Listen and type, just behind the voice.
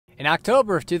In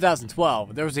October of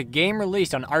 2012, there was a game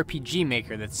released on RPG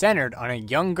Maker that centered on a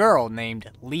young girl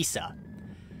named Lisa.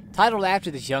 Titled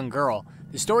after this young girl,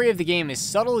 the story of the game is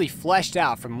subtly fleshed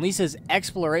out from Lisa's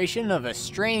exploration of a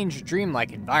strange,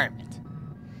 dreamlike environment.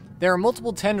 There are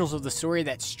multiple tendrils of the story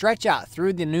that stretch out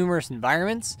through the numerous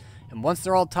environments, and once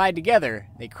they're all tied together,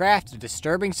 they craft a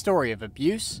disturbing story of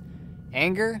abuse,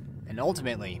 anger, and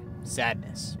ultimately,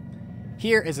 sadness.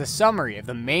 Here is a summary of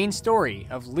the main story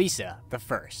of Lisa the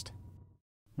First.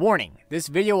 Warning, this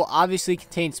video will obviously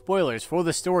contain spoilers for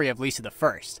the story of Lisa the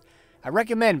First. I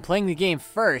recommend playing the game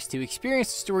first to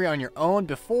experience the story on your own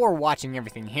before watching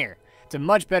everything here. It's a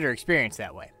much better experience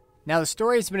that way. Now, the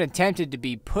story has been attempted to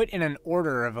be put in an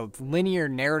order of a linear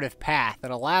narrative path that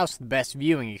allows for the best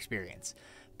viewing experience,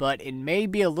 but it may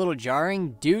be a little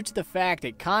jarring due to the fact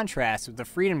it contrasts with the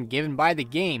freedom given by the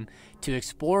game to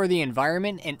explore the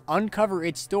environment and uncover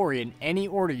its story in any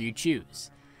order you choose.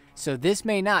 So this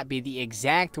may not be the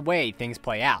exact way things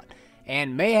play out,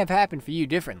 and may have happened for you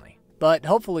differently, but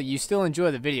hopefully you still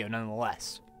enjoy the video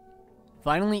nonetheless.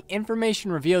 Finally,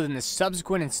 information revealed in the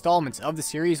subsequent installments of the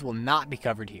series will not be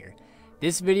covered here.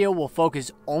 This video will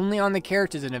focus only on the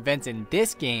characters and events in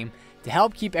this game to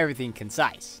help keep everything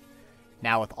concise.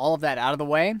 Now, with all of that out of the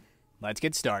way, let's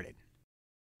get started.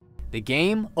 The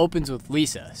game opens with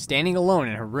Lisa standing alone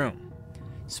in her room.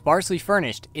 Sparsely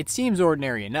furnished, it seems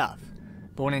ordinary enough,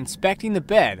 but when inspecting the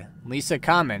bed, Lisa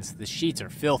comments the sheets are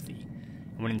filthy.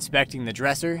 And when inspecting the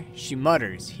dresser, she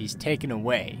mutters he's taken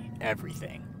away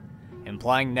everything,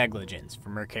 implying negligence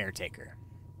from her caretaker.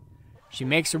 She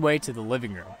makes her way to the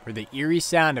living room, where the eerie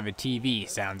sound of a TV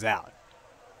sounds out.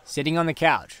 Sitting on the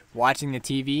couch, watching the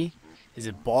TV, is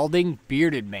a balding,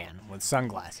 bearded man with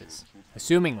sunglasses,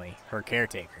 assumingly her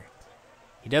caretaker.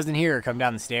 He doesn't hear her come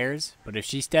down the stairs, but if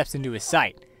she steps into his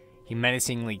sight, he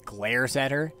menacingly glares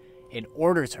at her and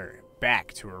orders her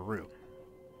back to her room.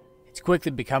 It's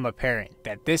quickly become apparent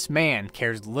that this man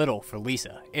cares little for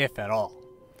Lisa, if at all.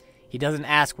 He doesn't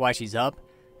ask why she's up,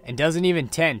 and doesn't even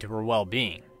tend to her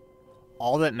well-being.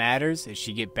 All that matters is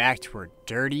she get back to her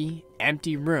dirty,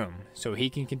 empty room so he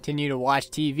can continue to watch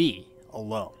TV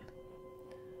alone.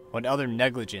 What other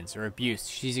negligence or abuse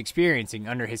she's experiencing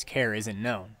under his care isn't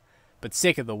known, but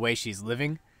sick of the way she's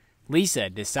living, Lisa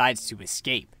decides to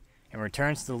escape and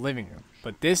returns to the living room,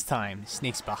 but this time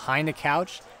sneaks behind a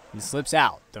couch and slips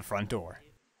out the front door.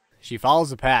 She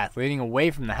follows the path leading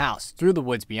away from the house through the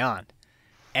woods beyond.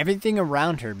 Everything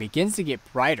around her begins to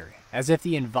get brighter, as if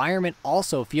the environment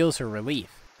also feels her relief.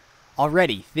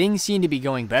 Already, things seem to be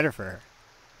going better for her,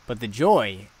 but the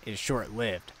joy is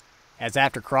short-lived, as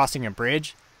after crossing a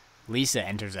bridge, Lisa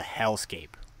enters a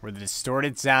hellscape, where the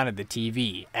distorted sound of the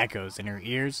TV echoes in her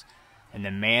ears, and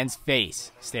the man's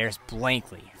face stares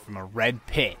blankly from a red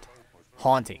pit,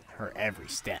 haunting her every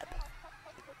step.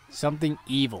 Something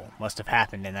evil must have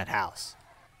happened in that house,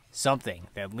 something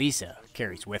that Lisa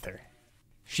carries with her.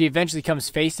 She eventually comes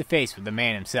face to face with the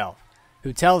man himself,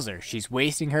 who tells her she's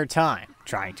wasting her time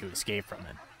trying to escape from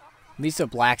him. Lisa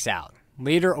blacks out,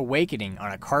 later awakening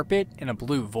on a carpet in a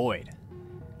blue void.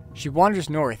 She wanders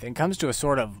north and comes to a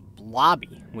sort of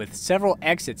lobby with several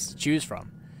exits to choose from,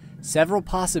 several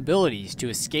possibilities to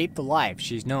escape the life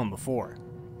she's known before.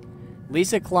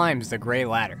 Lisa climbs the gray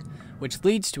ladder, which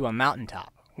leads to a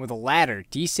mountaintop, with a ladder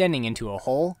descending into a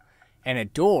hole and a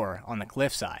door on the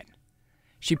cliffside.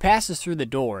 She passes through the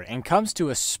door and comes to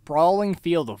a sprawling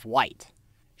field of white.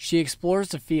 She explores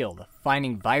the field,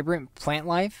 finding vibrant plant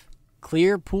life,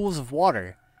 clear pools of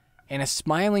water, and a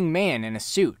smiling man in a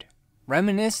suit,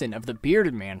 reminiscent of the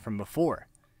bearded man from before.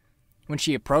 When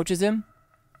she approaches him,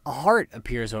 a heart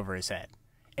appears over his head,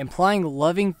 implying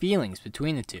loving feelings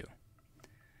between the two.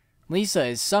 Lisa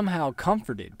is somehow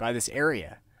comforted by this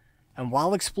area, and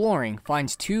while exploring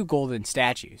finds two golden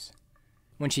statues.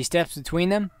 When she steps between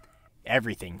them,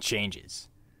 everything changes.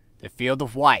 The field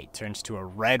of white turns to a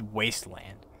red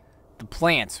wasteland. The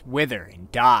plants wither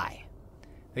and die.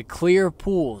 The clear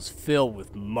pools fill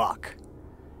with muck.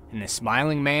 And the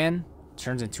smiling man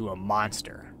turns into a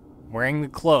monster, wearing the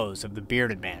clothes of the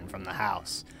bearded man from the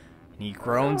house, and he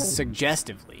groans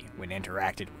suggestively when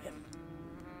interacted with.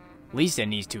 Lisa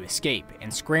needs to escape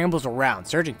and scrambles around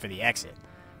searching for the exit,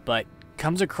 but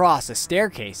comes across a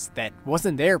staircase that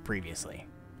wasn't there previously.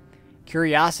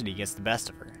 Curiosity gets the best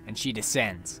of her, and she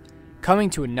descends, coming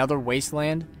to another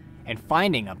wasteland and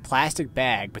finding a plastic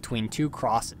bag between two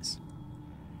crosses.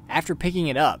 After picking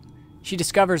it up, she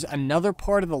discovers another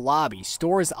part of the lobby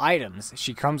stores items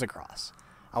she comes across,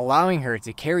 allowing her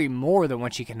to carry more than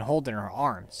what she can hold in her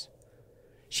arms.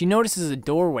 She notices a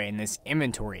doorway in this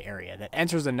inventory area that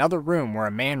enters another room where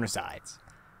a man resides.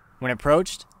 When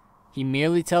approached, He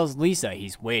merely tells Lisa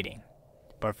he's waiting,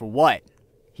 but for what,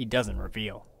 he doesn't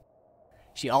reveal.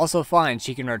 She also finds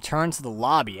she can return to the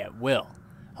lobby at will,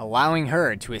 allowing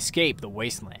her to escape the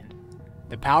wasteland.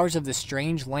 The powers of this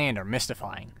strange land are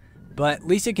mystifying, but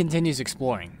Lisa continues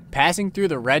exploring, passing through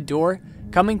the red door,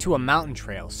 coming to a mountain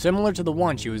trail similar to the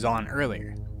one she was on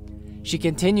earlier. She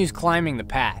continues climbing the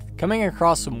path, coming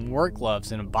across some work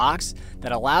gloves in a box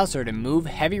that allows her to move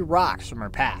heavy rocks from her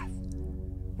path.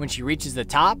 When she reaches the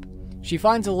top, she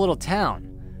finds a little town,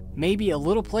 maybe a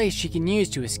little place she can use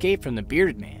to escape from the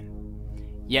bearded man.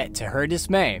 Yet to her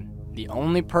dismay, the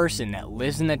only person that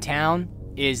lives in the town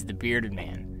is the bearded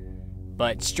man.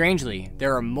 But strangely,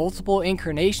 there are multiple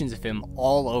incarnations of him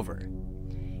all over.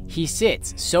 He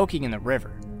sits soaking in the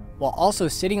river, while also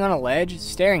sitting on a ledge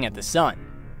staring at the sun.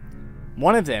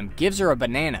 One of them gives her a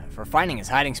banana for finding his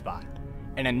hiding spot,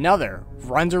 and another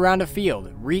runs around a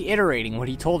field reiterating what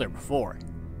he told her before.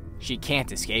 She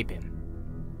can't escape him.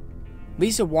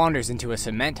 Lisa wanders into a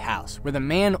cement house where the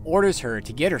man orders her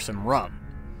to get her some rum.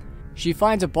 She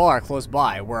finds a bar close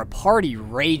by where a party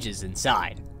rages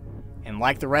inside, and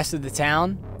like the rest of the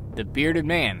town, the bearded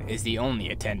man is the only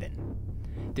attendant.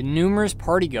 The numerous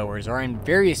partygoers are in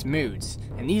various moods,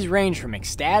 and these range from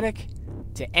ecstatic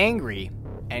to angry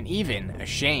and even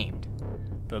ashamed.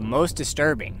 But most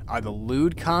disturbing are the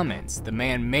lewd comments the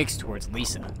man makes towards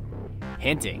Lisa,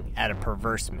 hinting at a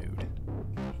perverse mood.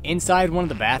 Inside one of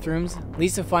the bathrooms,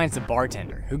 Lisa finds the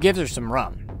bartender, who gives her some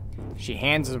rum. She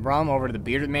hands the rum over to the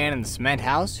bearded man in the cement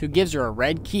house, who gives her a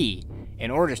red key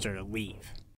and orders her to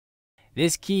leave.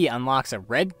 This key unlocks a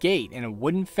red gate in a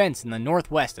wooden fence in the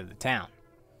northwest of the town.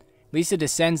 Lisa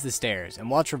descends the stairs, and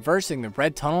while traversing the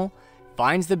red tunnel,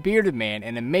 finds the bearded man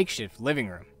in a makeshift living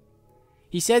room.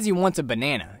 He says he wants a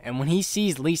banana, and when he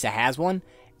sees Lisa has one,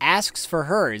 asks for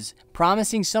hers,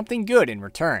 promising something good in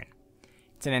return.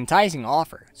 It's an enticing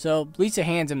offer, so Lisa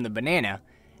hands him the banana,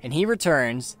 and he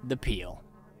returns the peel.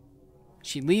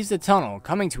 She leaves the tunnel,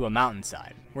 coming to a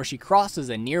mountainside, where she crosses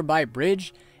a nearby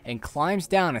bridge and climbs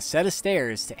down a set of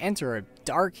stairs to enter a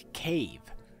dark cave.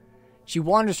 She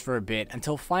wanders for a bit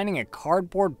until finding a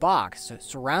cardboard box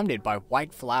surrounded by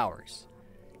white flowers.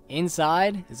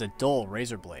 Inside is a dull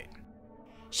razor blade.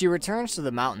 She returns to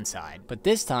the mountainside, but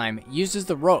this time uses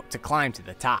the rope to climb to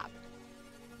the top.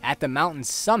 At the mountain's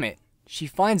summit, she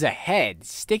finds a head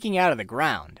sticking out of the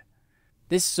ground.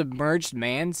 This submerged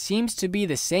man seems to be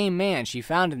the same man she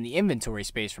found in the inventory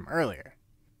space from earlier.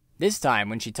 This time,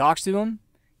 when she talks to him,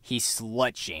 he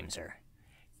slut-shames her,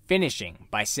 finishing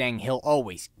by saying he'll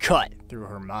always cut through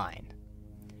her mind.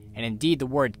 And indeed, the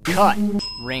word cut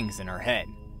rings in her head.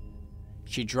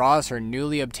 She draws her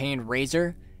newly obtained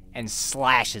razor and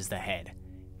slashes the head,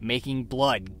 making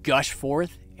blood gush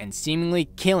forth and seemingly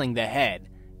killing the head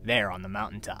there on the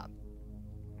mountaintop.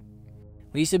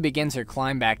 Lisa begins her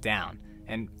climb back down,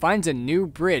 and finds a new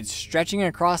bridge stretching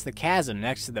across the chasm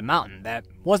next to the mountain that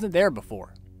wasn't there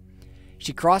before.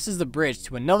 She crosses the bridge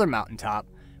to another mountaintop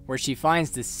where she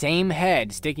finds the same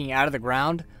head sticking out of the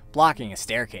ground, blocking a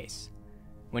staircase.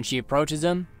 When she approaches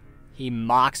him, he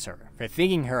mocks her for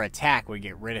thinking her attack would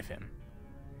get rid of him.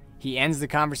 He ends the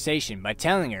conversation by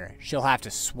telling her she'll have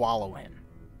to swallow him.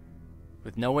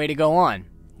 With no way to go on,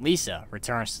 Lisa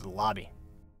returns to the lobby.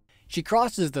 She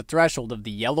crosses the threshold of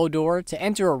the yellow door to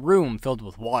enter a room filled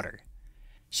with water.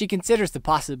 She considers the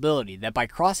possibility that by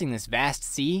crossing this vast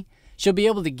sea, she'll be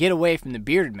able to get away from the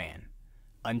bearded man,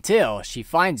 until she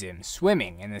finds him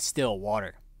swimming in the still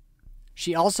water.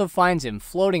 She also finds him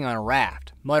floating on a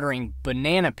raft, muttering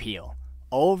 "banana peel"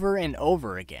 over and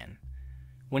over again.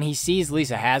 When he sees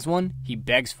Lisa has one, he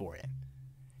begs for it.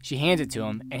 She hands it to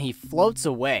him, and he floats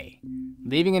away,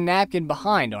 leaving a napkin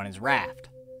behind on his raft.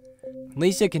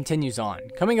 Lisa continues on,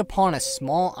 coming upon a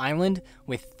small island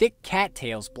with thick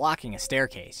cattails blocking a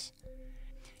staircase.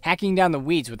 Hacking down the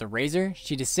weeds with a razor,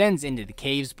 she descends into the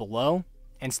caves below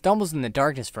and stumbles in the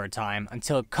darkness for a time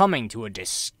until coming to a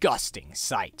disgusting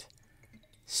sight.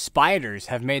 Spiders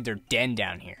have made their den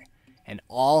down here, and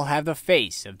all have the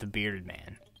face of the bearded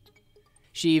man.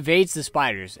 She evades the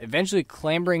spiders, eventually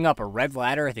clambering up a red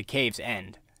ladder at the cave's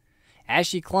end. As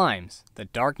she climbs, the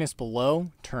darkness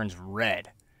below turns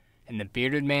red, and the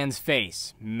bearded man's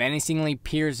face menacingly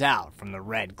peers out from the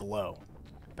red glow.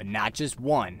 But not just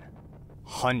one,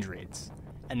 hundreds,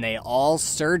 and they all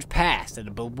surge past at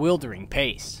a bewildering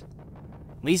pace.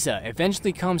 Lisa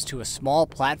eventually comes to a small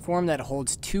platform that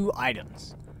holds two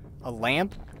items, a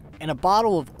lamp and a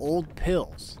bottle of old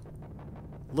pills.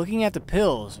 Looking at the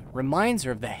pills reminds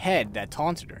her of the head that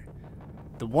taunted her,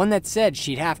 the one that said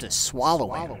she'd have to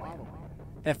swallow him.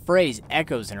 That phrase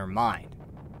echoes in her mind.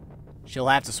 She'll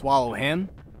have to swallow him?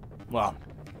 Well,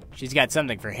 She's got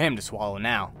something for him to swallow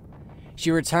now.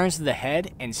 She returns to the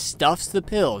head and stuffs the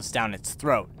pills down its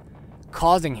throat,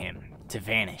 causing him to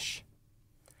vanish.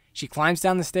 She climbs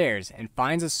down the stairs and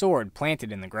finds a sword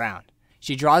planted in the ground.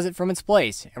 She draws it from its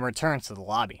place and returns to the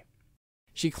lobby.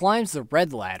 She climbs the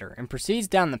red ladder and proceeds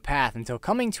down the path until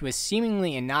coming to a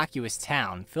seemingly innocuous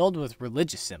town filled with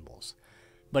religious symbols,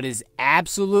 but is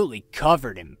absolutely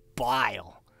covered in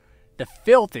bile. The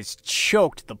filth has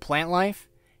choked the plant life,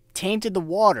 tainted the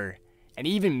water, and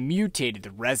even mutated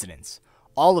the residents,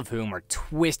 all of whom are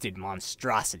twisted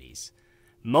monstrosities,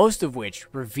 most of which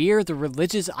revere the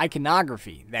religious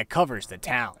iconography that covers the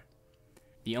town.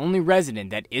 The only resident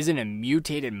that isn't a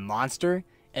mutated monster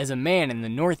is a man in the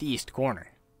northeast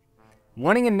corner.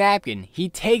 Wanting a napkin, he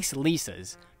takes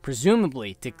Lisa's,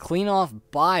 presumably to clean off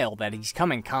bile that he's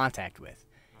come in contact with,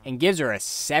 and gives her a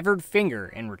severed finger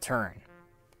in return.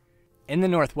 In the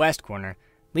northwest corner,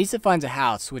 Lisa finds a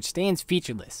house which stands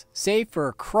featureless, save for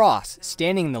a cross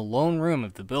standing in the lone room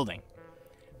of the building.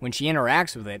 When she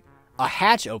interacts with it, a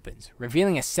hatch opens,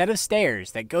 revealing a set of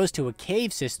stairs that goes to a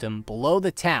cave system below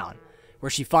the town, where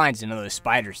she finds another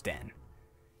spider's den.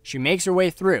 She makes her way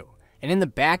through, and in the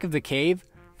back of the cave,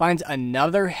 finds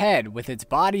another head with its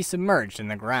body submerged in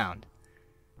the ground.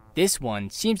 This one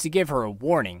seems to give her a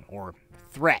warning or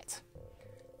threat.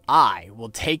 I will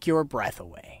take your breath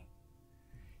away.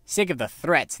 Sick of the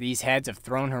threats these heads have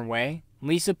thrown her way,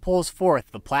 Lisa pulls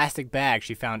forth the plastic bag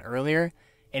she found earlier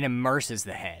and immerses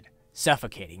the head,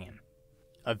 suffocating him.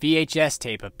 A VHS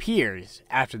tape appears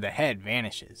after the head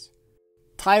vanishes.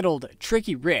 Titled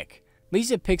Tricky Rick,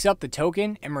 Lisa picks up the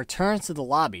token and returns to the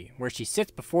lobby, where she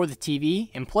sits before the TV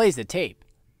and plays the tape.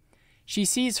 She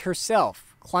sees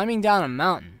herself climbing down a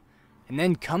mountain and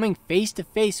then coming face to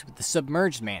face with the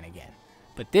submerged man again,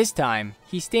 but this time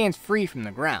he stands free from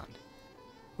the ground.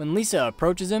 When Lisa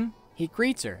approaches him, he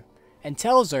greets her and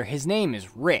tells her his name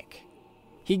is Rick.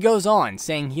 He goes on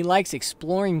saying he likes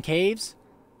exploring caves,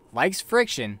 likes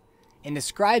friction, and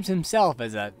describes himself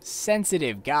as a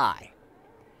sensitive guy.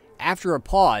 After a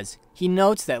pause, he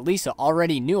notes that Lisa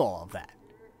already knew all of that.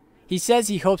 He says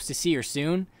he hopes to see her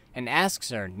soon and asks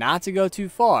her not to go too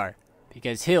far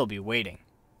because he'll be waiting.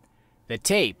 The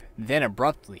tape then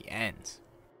abruptly ends.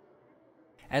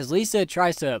 As Lisa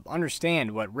tries to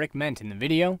understand what Rick meant in the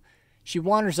video, she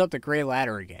wanders up the gray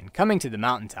ladder again, coming to the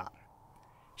mountaintop.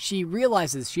 She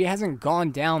realizes she hasn't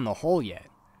gone down the hole yet,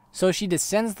 so she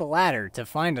descends the ladder to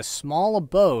find a small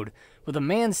abode with a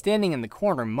man standing in the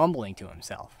corner mumbling to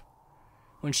himself.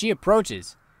 When she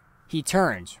approaches, he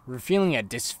turns, revealing a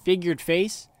disfigured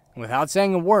face, and without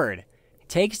saying a word,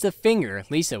 takes the finger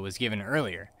Lisa was given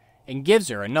earlier and gives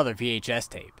her another VHS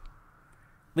tape.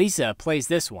 Lisa plays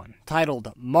this one,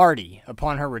 titled Marty,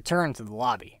 upon her return to the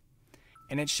lobby,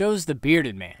 and it shows the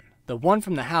bearded man, the one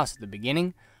from the house at the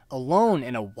beginning, alone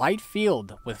in a white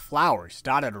field with flowers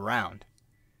dotted around.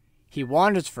 He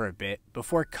wanders for a bit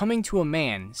before coming to a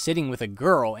man sitting with a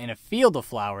girl in a field of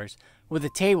flowers with a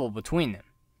table between them.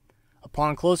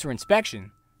 Upon closer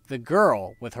inspection, the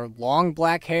girl, with her long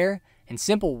black hair and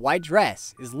simple white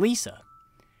dress, is Lisa,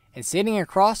 and sitting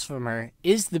across from her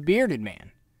is the bearded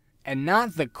man, and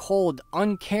not the cold,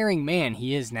 uncaring man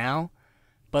he is now,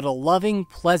 but a loving,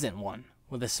 pleasant one,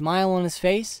 with a smile on his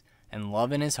face and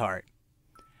love in his heart.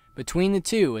 Between the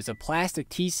two is a plastic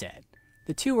tea set.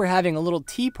 The two are having a little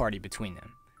tea party between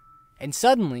them, and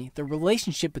suddenly the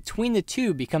relationship between the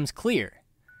two becomes clear.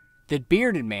 The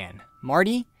bearded man,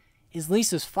 Marty, is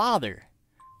Lisa's father,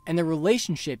 and the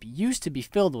relationship used to be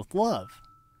filled with love.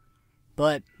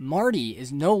 But Marty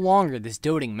is no longer this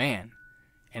doting man,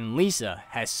 and Lisa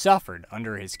has suffered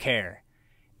under his care,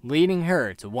 leading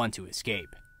her to want to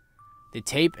escape. The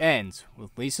tape ends with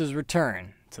Lisa's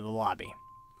return to the lobby.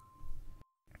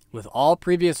 With all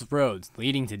previous roads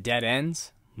leading to dead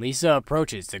ends, Lisa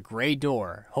approaches the gray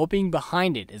door, hoping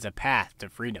behind it is a path to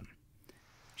freedom.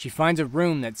 She finds a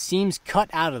room that seems cut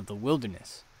out of the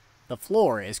wilderness. The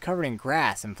floor is covered in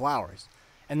grass and flowers,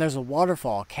 and there's a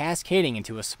waterfall cascading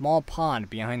into a small pond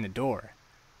behind the door.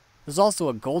 There's also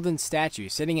a golden statue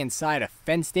sitting inside a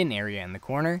fenced-in area in the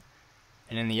corner,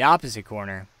 and in the opposite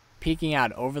corner, peeking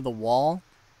out over the wall,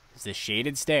 is the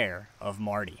shaded stare of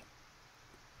Marty.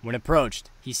 When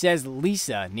approached, he says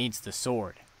Lisa needs the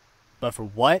sword, but for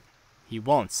what, he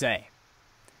won't say.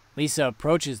 Lisa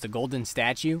approaches the golden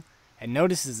statue and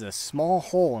notices a small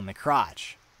hole in the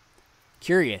crotch.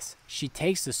 Curious, she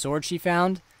takes the sword she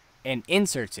found and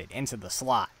inserts it into the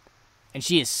slot, and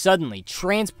she is suddenly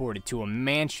transported to a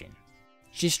mansion.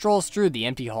 She strolls through the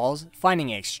empty halls,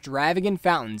 finding extravagant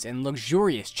fountains and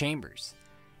luxurious chambers.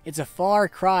 It's a far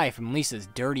cry from Lisa's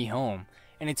dirty home,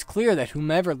 and it's clear that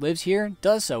whomever lives here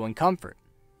does so in comfort.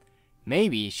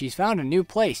 Maybe she's found a new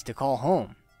place to call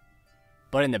home.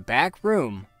 But in the back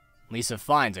room, Lisa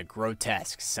finds a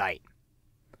grotesque sight.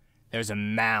 There's a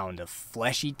mound of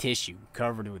fleshy tissue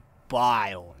covered with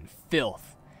bile and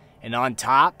filth, and on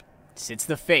top sits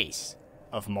the face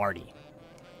of Marty.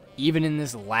 Even in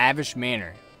this lavish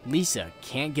manner, Lisa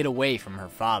can't get away from her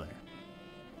father.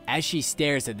 As she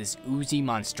stares at this oozy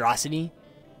monstrosity,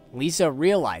 Lisa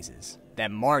realizes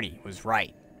that Marty was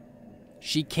right.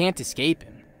 She can't escape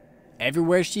him.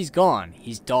 Everywhere she's gone,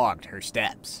 he's dogged her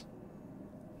steps.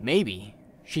 Maybe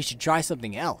she should try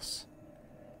something else.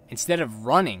 Instead of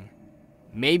running,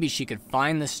 maybe she could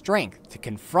find the strength to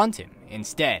confront him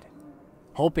instead,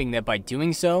 hoping that by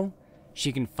doing so,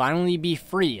 she can finally be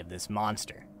free of this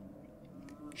monster.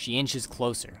 She inches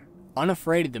closer,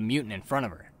 unafraid of the mutant in front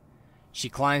of her. She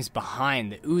climbs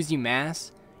behind the oozy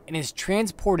mass and is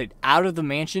transported out of the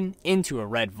mansion into a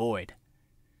red void.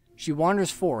 She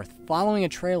wanders forth, following a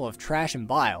trail of trash and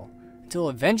bile, until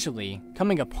eventually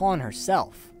coming upon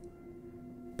herself.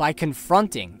 By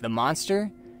confronting the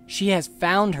monster, she has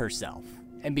found herself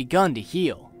and begun to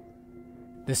heal.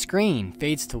 The screen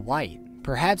fades to white,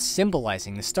 perhaps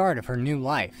symbolizing the start of her new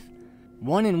life,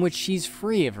 one in which she's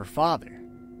free of her father.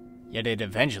 Yet it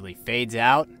eventually fades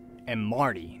out, and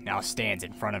Marty now stands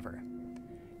in front of her.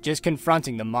 Just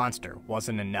confronting the monster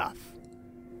wasn't enough.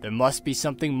 There must be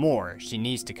something more she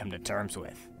needs to come to terms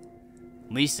with.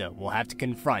 Lisa will have to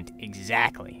confront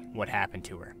exactly what happened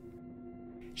to her.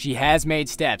 She has made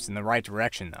steps in the right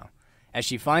direction though, as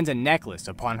she finds a necklace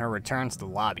upon her return to the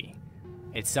lobby.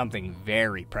 It's something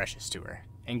very precious to her,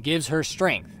 and gives her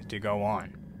strength to go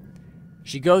on.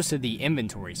 She goes to the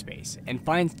inventory space and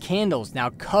finds candles now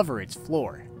cover its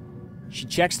floor. She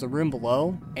checks the room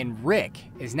below, and Rick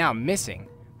is now missing,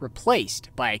 replaced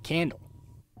by a candle.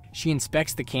 She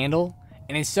inspects the candle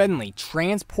and is suddenly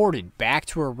transported back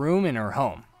to her room in her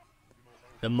home.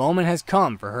 The moment has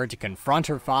come for her to confront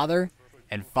her father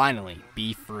and finally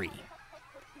be free.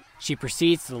 She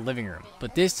proceeds to the living room,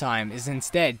 but this time is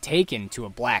instead taken to a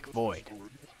black void.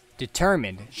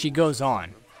 Determined, she goes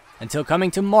on, until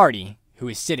coming to Marty, who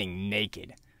is sitting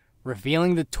naked,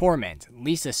 revealing the torment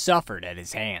Lisa suffered at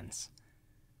his hands.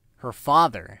 Her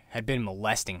father had been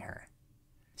molesting her.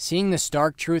 Seeing the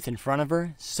stark truth in front of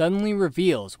her suddenly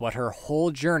reveals what her whole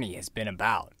journey has been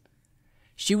about.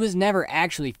 She was never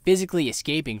actually physically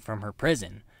escaping from her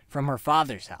prison, from her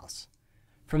father's house.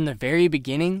 From the very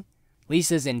beginning,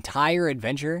 Lisa's entire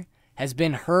adventure has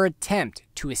been her attempt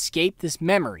to escape this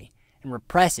memory and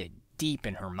repress it deep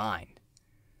in her mind.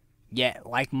 Yet,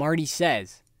 like Marty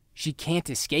says, she can't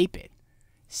escape it,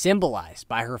 symbolized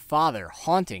by her father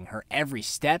haunting her every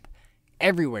step,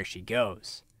 everywhere she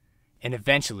goes. And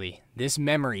eventually, this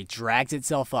memory drags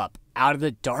itself up out of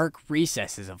the dark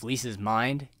recesses of Lisa's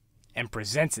mind and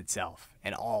presents itself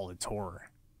in all its horror.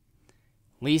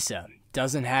 Lisa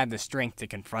doesn't have the strength to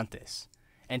confront this,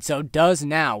 and so does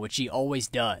now what she always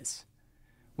does: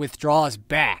 withdraws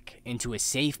back into a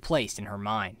safe place in her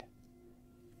mind.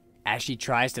 As she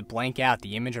tries to blank out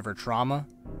the image of her trauma,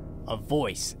 a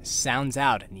voice sounds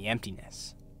out in the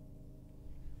emptiness.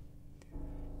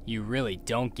 You really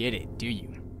don't get it, do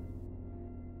you?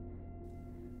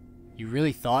 You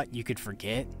really thought you could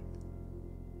forget?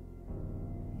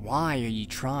 Why are you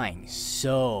trying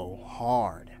so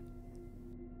hard?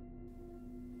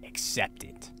 Accept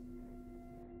it.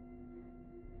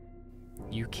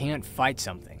 You can't fight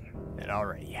something that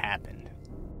already happened.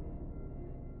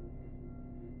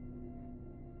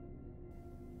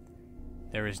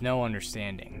 There is no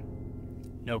understanding,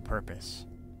 no purpose.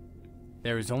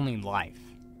 There is only life,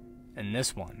 and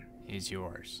this one is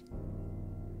yours.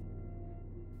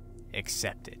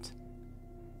 Accept it.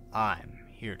 I'm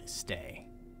here to stay.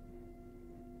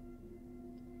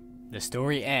 The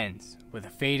story ends with a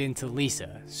fade into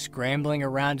Lisa scrambling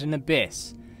around an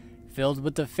abyss filled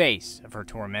with the face of her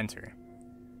tormentor.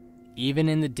 Even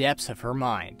in the depths of her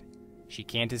mind, she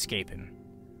can't escape him,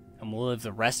 and will live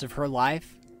the rest of her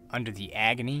life under the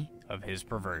agony of his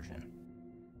perversion.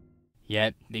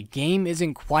 Yet, the game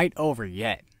isn't quite over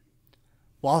yet.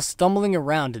 While stumbling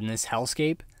around in this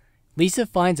hellscape, Lisa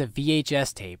finds a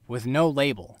VHS tape with no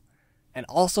label, and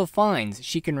also finds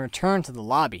she can return to the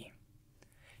lobby.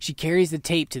 She carries the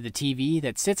tape to the TV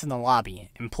that sits in the lobby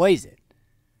and plays it.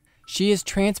 She is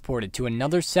transported to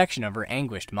another section of her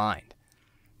anguished mind.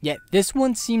 Yet this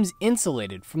one seems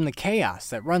insulated from the chaos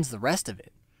that runs the rest of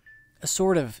it. A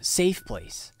sort of safe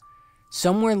place.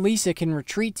 Somewhere Lisa can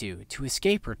retreat to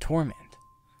escape her torment.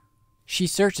 She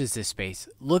searches this space,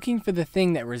 looking for the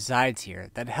thing that resides here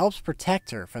that helps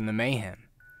protect her from the mayhem.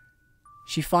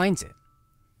 She finds it.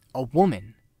 A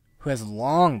woman who has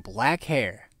long black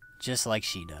hair, just like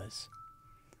she does.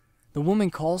 The woman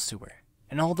calls to her,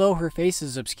 and although her face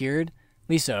is obscured,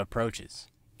 Lisa approaches,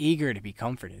 eager to be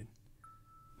comforted.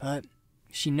 But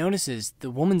she notices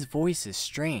the woman's voice is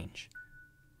strange.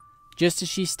 Just as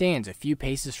she stands a few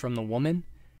paces from the woman,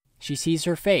 she sees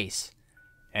her face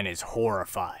and is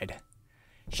horrified.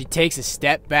 She takes a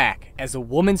step back as the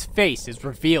woman's face is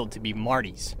revealed to be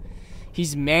Marty's.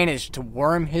 He's managed to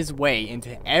worm his way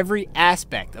into every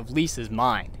aspect of Lisa's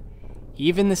mind,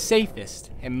 even the safest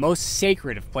and most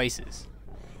sacred of places.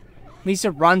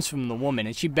 Lisa runs from the woman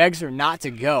and she begs her not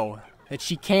to go, that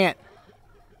she can't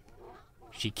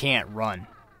run.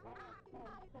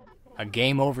 A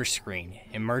game over screen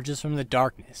emerges from the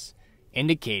darkness,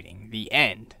 indicating the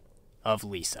end of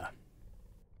Lisa.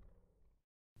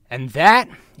 And that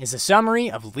is a summary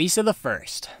of Lisa the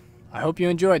First. I hope you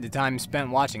enjoyed the time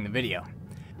spent watching the video.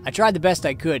 I tried the best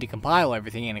I could to compile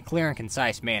everything in a clear and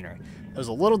concise manner. It was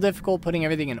a little difficult putting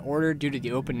everything in order due to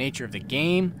the open nature of the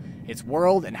game, its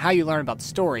world, and how you learn about the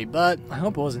story, but I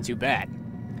hope it wasn't too bad.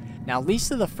 Now,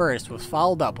 Lisa the First was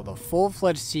followed up with a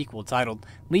full-fledged sequel titled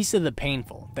Lisa the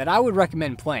Painful that I would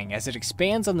recommend playing as it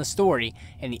expands on the story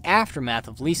and the aftermath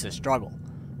of Lisa's struggle,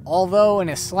 although in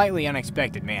a slightly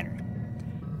unexpected manner.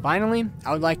 Finally,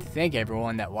 I would like to thank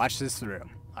everyone that watched this through.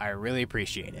 I really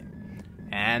appreciate it.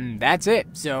 And that's it,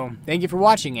 so thank you for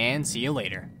watching and see you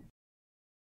later.